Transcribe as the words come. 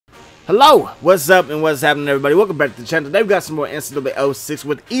Hello, what's up and what's happening, everybody? Welcome back to the channel. Today we got some more NCAA 06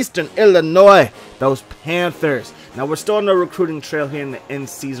 with Eastern Illinois, those Panthers. Now we're still on the recruiting trail here in the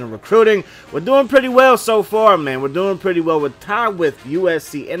in-season recruiting. We're doing pretty well so far, man. We're doing pretty well. We're tied with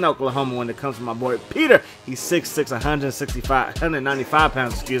USC and Oklahoma when it comes to my boy Peter. He's 6'6", 195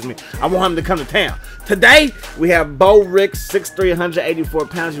 pounds, excuse me. I want him to come to town. Today we have Bo Ricks, 6'3", 184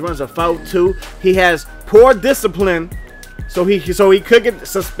 pounds. He runs a 4.2. He has poor discipline. So he could get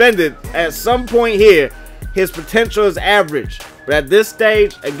suspended at some point here. His potential is average. But at this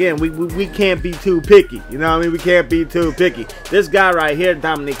stage, again, we can't be too picky. You know what I mean? We can't be too picky. This guy right here,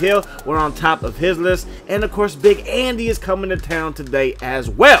 Dominic Hill, we're on top of his list. And, of course, Big Andy is coming to town today as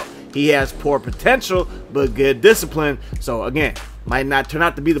well. He has poor potential, but good discipline. So, again, might not turn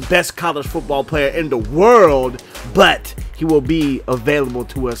out to be the best college football player in the world, but he will be available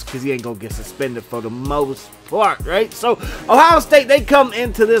to us because he ain't going to get suspended for the most part, right? So, Ohio State, they come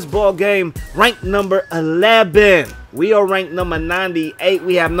into this ball game ranked number 11. We are ranked number 98.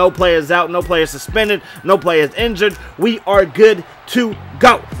 We have no players out, no players suspended, no players injured. We are good to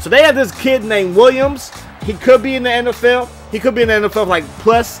go. So, they have this kid named Williams. He could be in the NFL. He could be in the NFL for like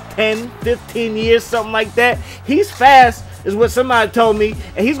plus 10, 15 years, something like that. He's fast, is what somebody told me,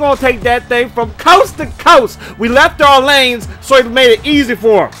 and he's going to take that thing from coast to coast. We left our lanes, so it made it easy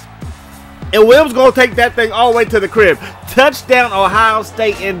for him. And Williams going to take that thing all the way to the crib. Touchdown, Ohio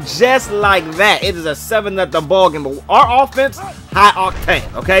State, and just like that, it is a 7-0 ball game. But our offense, high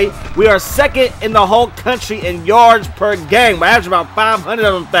octane, okay? We are second in the whole country in yards per game. We average about 500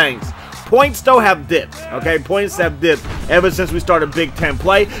 of them things. Points, though, have dipped, okay? Points have dipped ever since we started Big Ten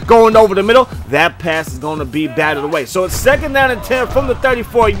play. Going over the middle, that pass is going to be batted away. So it's 2nd down and 10 from the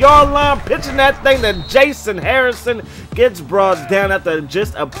 34-yard line. Pitching that thing to Jason Harrison. Gets brought down after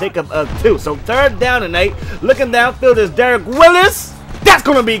just a pickup of 2. So 3rd down and 8. Looking downfield is Derek Willis. That's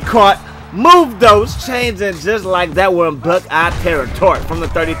going to be caught. Move those chains, and just like that, we're in Buckeye territory from the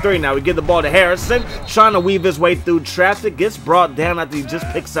 33. Now we give the ball to Harrison, trying to weave his way through traffic. Gets brought down after he just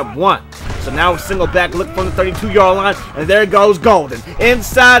picks up 1. So now single back look from the 32-yard line, and there goes Golden.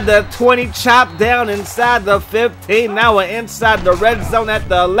 Inside the 20, chopped down inside the 15. Now we're inside the red zone at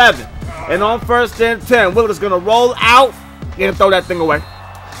the 11. And on 1st and 10, Willis going to roll out and throw that thing away.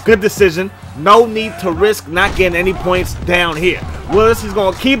 Good decision. No need to risk not getting any points down here. Willis, he's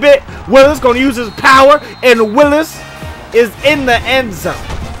going to keep it. Willis going to use his power, and Willis is in the end zone.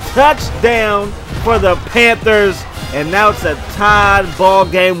 Touchdown for the Panthers, and now it's a tied ball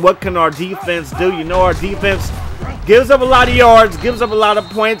game. What can our defense do? You know our defense gives up a lot of yards, gives up a lot of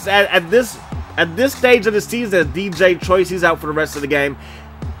points. At this stage of the season, as DJ Choice, he's out for the rest of the game.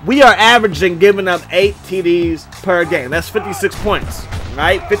 We are averaging giving up 8 TDs per game. That's 56 points,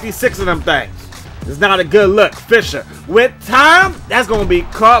 right? 56 of them things. It's not a good look. Fisher with time. That's going to be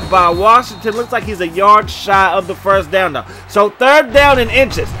caught by Washington. Looks like he's a yard shy of the 1st down, though. So 3rd down in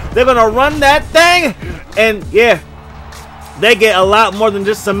inches. They're going to run that thing. And, yeah, they get a lot more than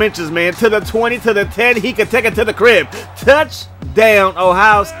just some inches, man. To the 20, to the 10. He can take it to the crib. Touchdown,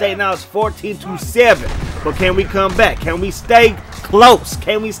 Ohio State. Now it's 14-7. But can we come back? Can we stay close?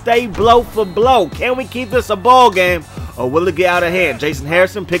 Can we stay blow for blow? Can we keep this a ball game? Or will it get out of hand? Jason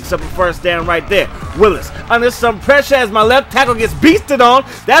Harrison picks up a 1st down right there. Willis under some pressure as my left tackle gets beasted on.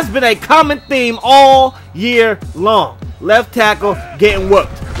 That's been a common theme all year long. Left tackle getting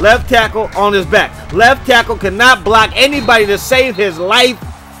whooped. Left tackle on his back. Left tackle cannot block anybody to save his life,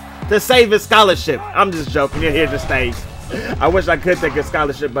 to save his scholarship. I'm just joking. You're here to stay. I wish I could take a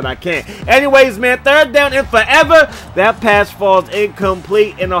scholarship, but I can't. Anyways, man, 3rd down and forever. That pass falls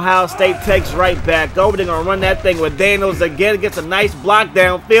incomplete, and Ohio State takes right back over. They're going to run that thing with Daniels again. Gets a nice block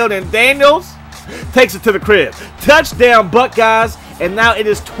downfield, and Daniels takes it to the crib. Touchdown, Buckeyes, and now it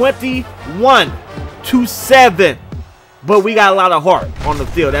is 21-7. But we got a lot of heart on the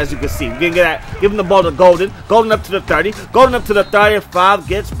field, as you can see. We can get that, give him the ball to Golden. Golden up to the 30. Golden up to the 35.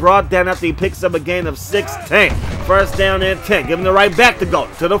 Gets brought down after he picks up a gain of 16. 1st down and 10. Give him the right back to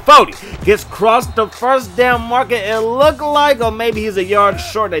Golden. To the 40. Gets crossed the 1st down marker. It looked like, or maybe he's a yard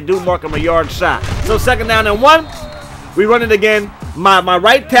short. They do mark him a yard shy. So 2nd down and 1. We run it again. My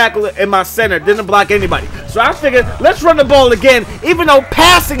right tackle and my center didn't block anybody. So I figured, let's run the ball again. Even though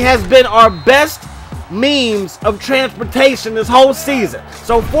passing has been our best means of transportation this whole season.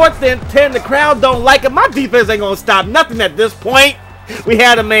 So 4th and 10, the crowd don't like it. My defense ain't gonna stop nothing at this point. We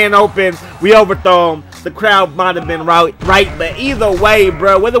had a man open, we overthrow him, the crowd might have been right, but either way,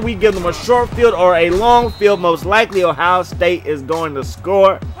 bro, whether we give them a short field or a long field, most likely Ohio State is going to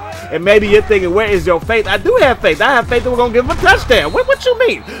score. And maybe you're thinking, where is your faith? I do have faith. I have faith that we're going to give him a touchdown. What you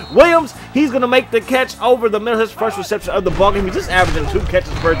mean? Williams, he's going to make the catch over the middle, his first reception of the ball game. He's just averaging 2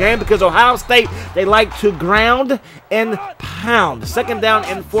 catches per game because Ohio State, they like to ground and pound. Second down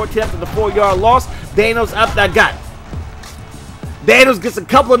and 14 after the 4-yard loss. Daniels up, that got it. Daniels gets a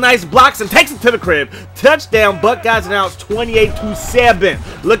couple of nice blocks and takes it to the crib. Touchdown, Buckeyes, and now it's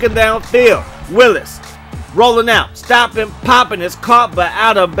 28-7. Looking downfield, Willis rolling out, stopping, popping, it's caught but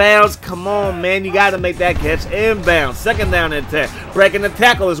out of bounds. Come on, man, you got to make that catch inbounds. Second down and 10. Breaking the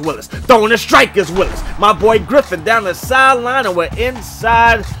tackle is Willis. Throwing the strike is Willis. My boy Griffin down the sideline, and we're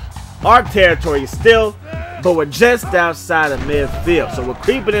inside our territory still, but we're just outside of midfield. So we're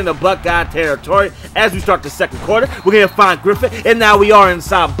creeping into Buckeye territory as we start the second quarter. We're going to find Griffin, and now we are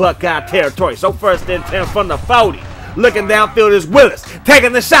inside Buckeye territory. So first and 10 from the 40. Looking downfield is Willis,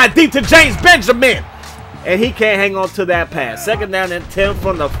 taking the shot deep to James Benjamin, and he can't hang on to that pass. Second down and 10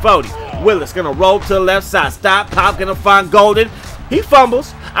 from the 40. Willis going to roll to the left side. Stop, pop, going to find Golden. He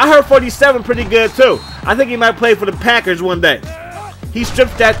fumbles. I heard 47 pretty good too. I think he might play for the Packers one day. He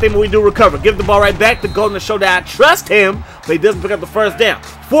strips that thing, but we do recover. Give the ball right back to Golden to show that I trust him, but he doesn't pick up the first down.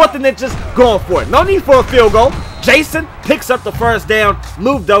 Fourth and inches, going for it. No need for a field goal. Jason picks up the first down.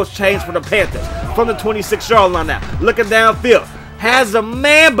 Move those chains for the Panthers from the 26-yard line now. Looking downfield. Has a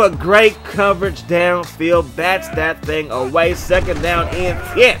man, but great coverage downfield. Bats that thing away. Second down and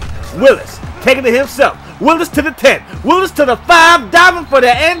 10. Willis taking it himself. Willis to the 10. Willis to the 5. Diving for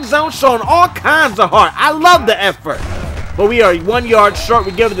the end zone, showing all kinds of heart. I love the effort. But we are 1 yard short.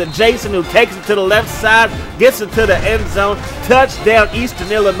 We give it to Jason, who takes it to the left side, gets it to the end zone. Touchdown,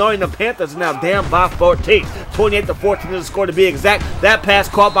 Eastern Illinois, and the Panthers are now down by 14. 28-14 is the score to be exact. That pass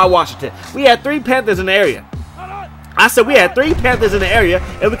caught by Washington. We had 3 Panthers in the area. I said we had 3 Panthers in the area,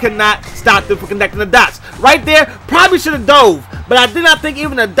 and we could not stop them from connecting the dots. Right there, probably should have dove, but I did not think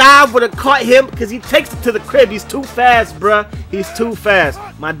even a dive would have caught him because he takes it to the crib. He's too fast, bruh. He's too fast.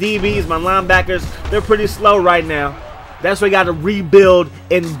 My DBs, my linebackers, they're pretty slow right now. That's why we got to rebuild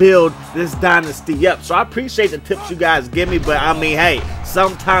and build this dynasty up. So I appreciate the tips you guys give me, but I mean, hey,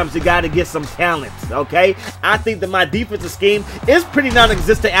 sometimes you got to get some talent, okay? I think that my defensive scheme is pretty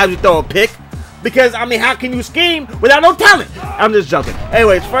non-existent as you throw a pick. Because, I mean, how can you scheme without no talent? I'm just joking.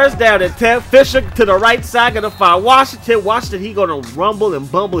 Anyways, first down and 10. Fisher to the right side. Going to find Washington. Washington, he going to rumble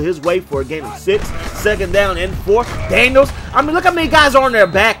and bumble his way for a gain of 6. Second down and 4. Daniels. I mean, look how many guys are on their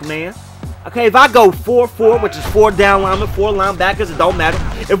back, man. Okay, if I go 4-4, which is 4 down linemen, 4 linebackers, it don't matter.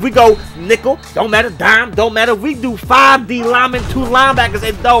 If we go nickel, don't matter. Dime, don't matter. If we do 5 D linemen, 2 linebackers,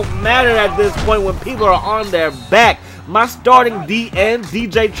 it don't matter at this point when people are on their back. My starting DN,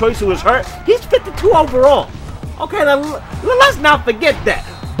 DJ Choice, who is hurt, he's 52 overall. Okay, now let's not forget that.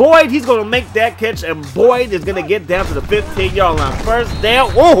 Boyd, he's going to make that catch, and Boyd is going to get down to the 15-yard line. First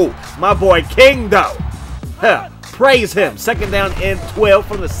down. Oh, my boy King, though. Huh. Praise him. Second down and 12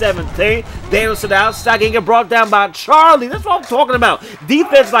 from the 17. Daniels to the outside, getting get brought down by Charlie. That's what I'm talking about.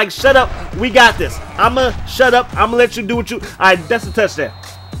 Defense like, shut up. We got this. I'm going to shut up. I'm going to let you do what you... All right, that's a touchdown.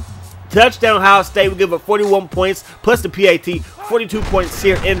 Touchdown, Ohio State. We give up 41 points plus the PAT. 42 points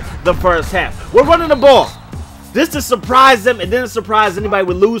here in the first half. We're running the ball. This to surprise them, and didn't surprise anybody.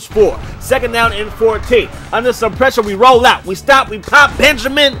 We lose 4. Second down and 14. Under some pressure, we roll out. We stop. We pop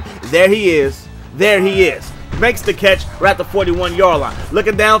Benjamin. There he is. There he is. Makes the catch right at the 41-yard line.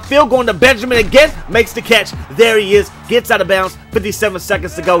 Looking downfield, going to Benjamin again. Makes the catch. There he is. Gets out of bounds. 57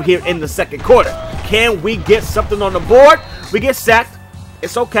 seconds to go here in the second quarter. Can we get something on the board? We get sacked.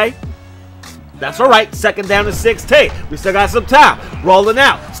 It's okay. That's all right. Second down and 16. We still got some time. Rolling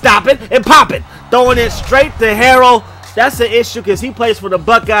out. Stopping and popping. Throwing it straight to Harrell. That's an issue because he plays for the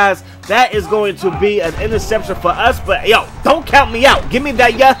Buckeyes. That is going to be an interception for us. But, yo, don't count me out. Give me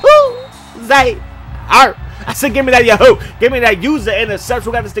that Yahoo. Zay. I said give me that Yahoo. Give me that user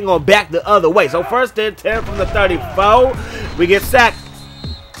interception. We got this thing going back the other way. So first and 10 from the 34. We get sacked.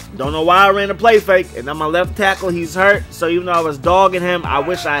 Don't know why I ran a play fake. And now my left tackle, he's hurt. So even though I was dogging him, I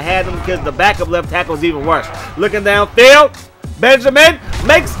wish I had him because the backup left tackle is even worse. Looking downfield. Benjamin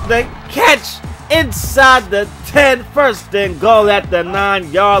makes the catch inside the 10. First and goal at the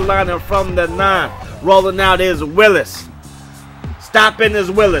 9-yard line, and from the 9. Rolling out is Willis. Stopping is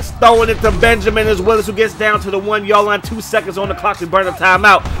Willis. Throwing it to Benjamin is Willis, who gets down to the 1-yard line. 2 seconds on the clock. We burn a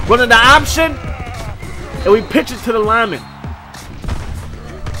timeout. Running the option. And we pitch it to the lineman.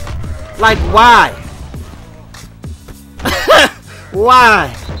 Like, why?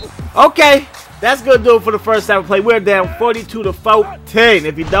 Why? Okay. That's going to do it for the first half of play. We're down 42-14.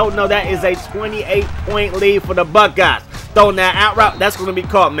 If you don't know, that is a 28-point lead for the Buckeyes. Throwing that out route, that's going to be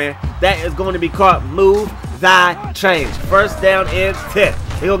caught, man. That is going to be caught. Move thy change. First down and 10.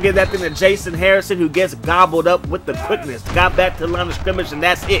 They're going to give that thing to Jason Harrison, who gets gobbled up with the quickness. Got back to the line of scrimmage, and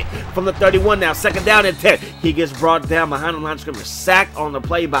that's it. From the 31 now, second down and 10. He gets brought down behind the line of scrimmage. Sacked on the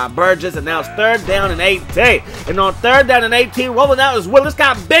play by Burgess, and now it's third down and 18. And on third down and 18, rolling out is Willis.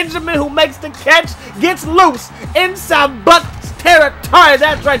 Got Benjamin, who makes the catch, gets loose inside Buck's territory.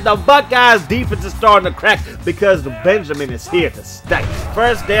 That's right, the Buckeyes defense is starting to crack because Benjamin is here to stay.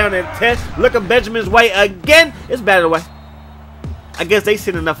 First down and 10. Looking Benjamin's way again. It's batted away. I guess they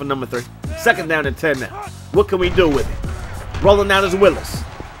seen enough of number 3. Second down and 10 now. What can we do with it? Rolling out is Willis.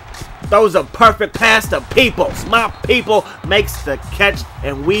 Throws a perfect pass to Peoples. My People makes the catch,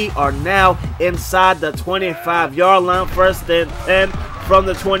 and we are now inside the 25-yard line. First and 10 from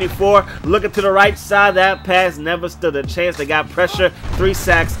the 24. Looking to the right side. That pass never stood a chance. They got pressure. 3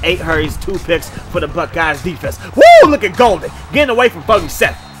 sacks, 8 hurries, 2 picks for the Buckeyes defense. Woo! Look at Golden getting away from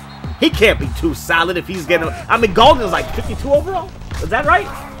 37. He can't be too solid if he's getting. I mean, Golden is like 52 overall. Is that right?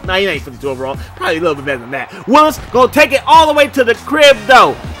 No, he ain't 52 overall. Probably a little bit better than that. Willis gonna take it all the way to the crib,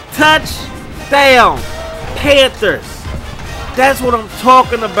 though. Touchdown, Panthers. That's what I'm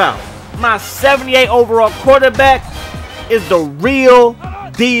talking about. My 78 overall quarterback is the real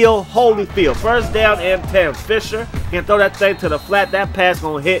deal Holyfield. First down and 10. Fisher can throw that thing to the flat. That pass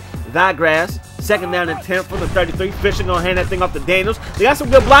gonna hit thy grass. Second down and 10 from the 33. Fisher gonna hand that thing off to Daniels. They got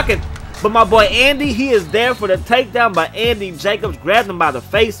some good blocking. But my boy Andy, he is there for the takedown by Andy Jacobs. Grabbed him by the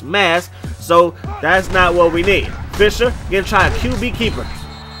face mask. So that's not what we need. Fisher gonna try a QB keeper.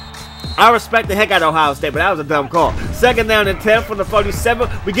 I respect the heck out of Ohio State, but that was a dumb call. Second down and 10 from the 47.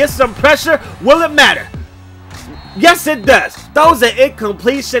 We get some pressure. Will it matter? Yes, it does. Those are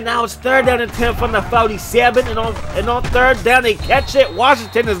incompletion. Now it's third down and 10 from the 47. And on third down, they catch it.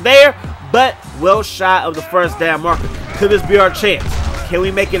 Washington is there, but well shy of the first down marker. Could this be our chance? Can we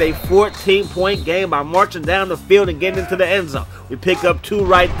make it a 14-point game by marching down the field and getting into the end zone? We pick up 2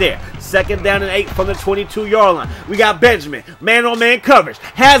 right there. Second down and 8 from the 22-yard line. We got Benjamin. Man-on-man coverage.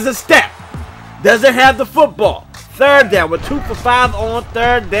 Has a step. Doesn't have the football. Third down. We're 2 for 5 on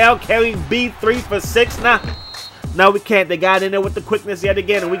third down. Can we be 3 for 6? Nah. No, we can't. They got in there with the quickness yet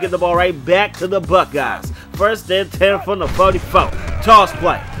again, and we get the ball right back to the Buckeyes. First and 10 from the 44. Toss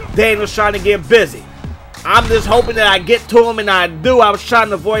play. Daniel's trying to get busy. I'm just hoping that I get to him, and I do. I was trying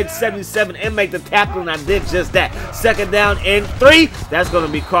to avoid 77 and make the tackle, and I did just that. Second down and 3. That's going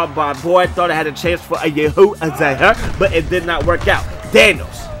to be caught by Boyd. Thought I had a chance for a Yahoo, but it did not work out.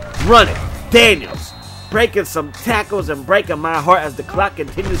 Daniels running. Daniels breaking some tackles and breaking my heart as the clock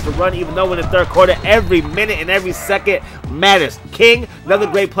continues to run, even though in the third quarter, every minute and every second matters. King, another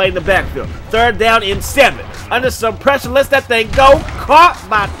great play in the backfield. Third down and 7. Under some pressure, lets that thing go. Caught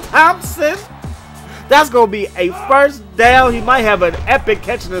by Thompson. That's going to be a first down. He might have an epic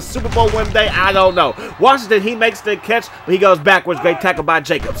catch in the Super Bowl one day. I don't know. Washington, he makes the catch, but he goes backwards. Great tackle by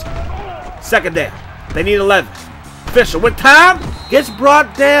Jacobs. Second down. They need 11. Fisher with time. Gets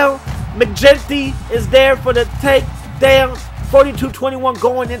brought down. McGinty is there for the takedown. 42-21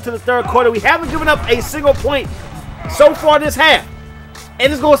 going into the third quarter. We haven't given up a single point so far this half.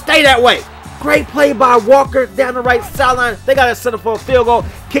 And it's going to stay that way. Great play by Walker down the right sideline. They got to set up for a field goal.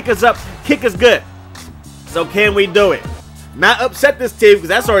 Kick us up. Kick is good. So can we do it? Not upset this team because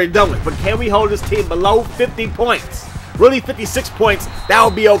that's already done with. But can we hold this team below 50 points? Really 56 points, that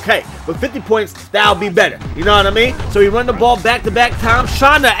would be okay. But 50 points, that would be better. You know what I mean? So we run the ball back-to-back times,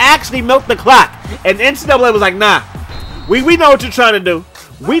 trying to actually milk the clock. And NCAA was like, nah, we know what you're trying to do.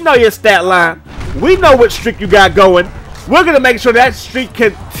 We know your stat line. We know what streak you got going. We're going to make sure that streak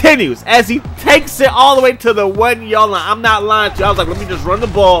continues as he takes it all the way to the 1-yard line. I'm not lying to you. I was like, let me just run the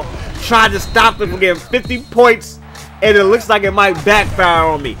ball. Try to stop them from getting 50 points, and it looks like it might backfire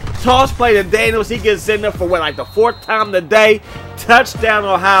on me. Toss play to Daniels. He gets in there for what, like the 4th time today. Touchdown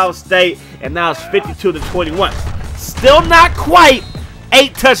Ohio State, and now it's 52-21. Still not quite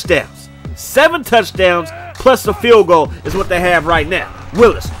 8 touchdowns. 7 touchdowns plus a field goal is what they have right now.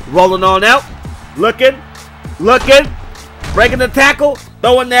 Willis rolling on out, looking, breaking the tackle,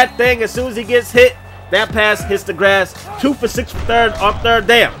 throwing that thing. As soon as he gets hit, that pass hits the grass. 2 for 6 on third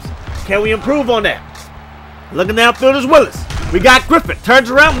downs. Can we improve on that? Looking downfield is Willis. We got Griffin.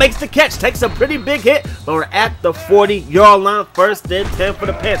 Turns around, makes the catch. Takes a pretty big hit, but we're at the 40-yard line. First and 10 for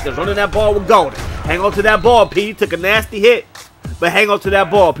the Panthers. Running that ball with Golden. Hang on to that ball, PD. Took a nasty hit, but hang on to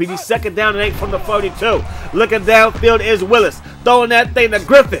that ball. PD second down and 8 from the 42. Looking downfield is Willis. Throwing that thing to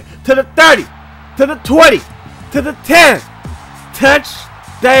Griffin. To the 30. To the 20. To the 10.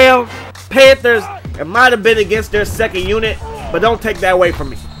 Touchdown, Panthers, it might have been against their second unit, but don't take that away from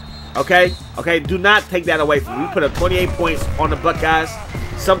me. Okay? Okay, do not take that away from me. We put up 28 points on the Buckeyes.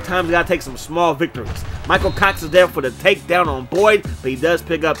 Sometimes you got to take some small victories. Michael Cox is there for the takedown on Boyd, but he does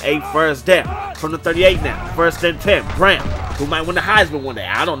pick up a first down. From the 38 now, 1st and 10. Brown, who might win the Heisman one day.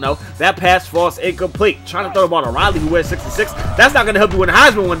 I don't know. That pass falls incomplete. Trying to throw the ball to Riley, who wears 66. That's not going to help you win the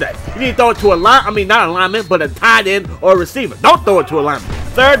Heisman one day. You need to throw it to a line. I mean, not a lineman, but a tight end or a receiver. Don't throw it to a lineman.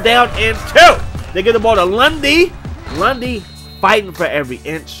 3rd down and 2. They get the ball to Lundy. Lundy fighting for every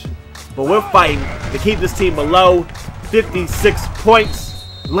inch, but we're fighting to keep this team below 56 points.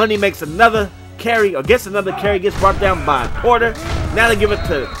 Lundy makes another carry, or gets another carry, gets brought down by Porter. Now they give it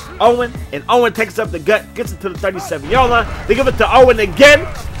to Owen, and Owen takes up the gut, gets it to the 37-yard line. They give it to Owen again.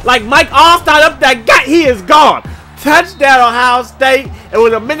 Like Mike Allstott up that gut, he is gone. Touchdown Ohio State, and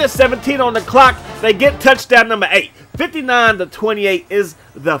with 1:17 on the clock, they get touchdown number 8. 59-28 is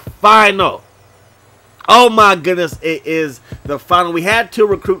the final. Oh my goodness, it is the final. We had 2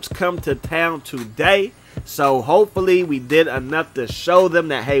 recruits come to town today, so hopefully we did enough to show them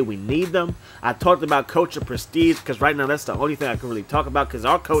that, hey, we need them. I talked about coach of prestige because right now that's the only thing I can really talk about, because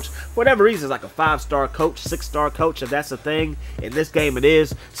our coach, for whatever reason, is like a 5-star coach, 6-star coach, if that's a thing. In this game it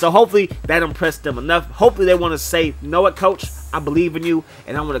is. So hopefully that impressed them enough. Hopefully they want to say, you know what, coach, I believe in you,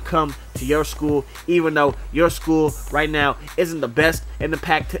 and I'm going to come to your school, even though your school right now isn't the best in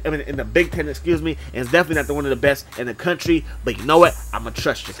the in the Big Ten, excuse me, and it's definitely not one of the best in the country. But you know what? I'm going to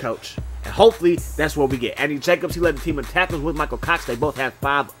trust you, coach. And hopefully that's what we get. Andy Jacobs, he led the team in tackles with Michael Cox. They both had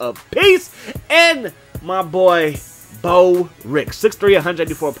 5 apiece. And my boy Bo Rick, 6'3",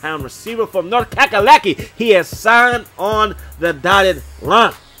 184-pound receiver from North Kakalaki. He has signed on the dotted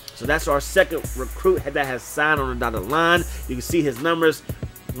line. So that's our second recruit that has signed on the dotted line. You can see his numbers.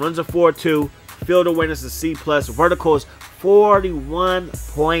 Runs a 4.2. Field awareness is C+. Vertical is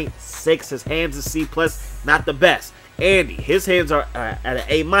 41.6. His hands is C+. Not the best. Andy, his hands are at an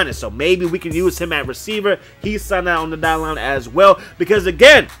A-, so maybe we can use him at receiver. He's signed out on the dotted line as well, because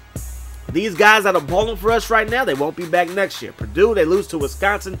again, these guys that are balling for us right now, they won't be back next year. Purdue, they lose to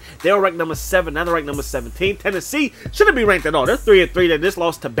Wisconsin. They were ranked number 7. Now they're ranked number 17. Tennessee shouldn't be ranked at all. They're 3-3. They just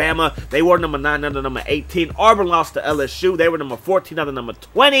lost to Bama. They were number 9 under number 18. Auburn lost to LSU. They were number 14 under number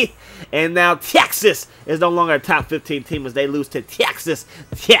 20. And now Texas is no longer a top 15 team as they lose to Texas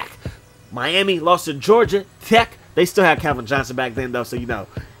Tech. Miami lost to Georgia Tech. They still had Calvin Johnson back then, though, so you know,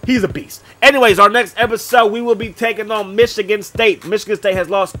 he's a beast. Anyways, our next episode, we will be taking on Michigan State. Michigan State has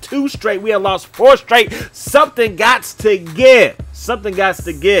lost 2 straight. We have lost 4 straight. Something got to give. Something got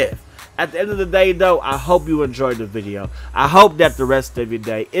to give. At the end of the day, though, I hope you enjoyed the video. I hope that the rest of your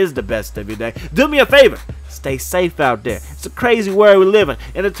day is the best of your day. Do me a favor. Stay safe out there. It's a crazy world we live in.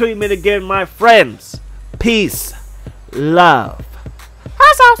 And until you meet again, my friends, peace, love.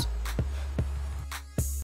 Hot sauce.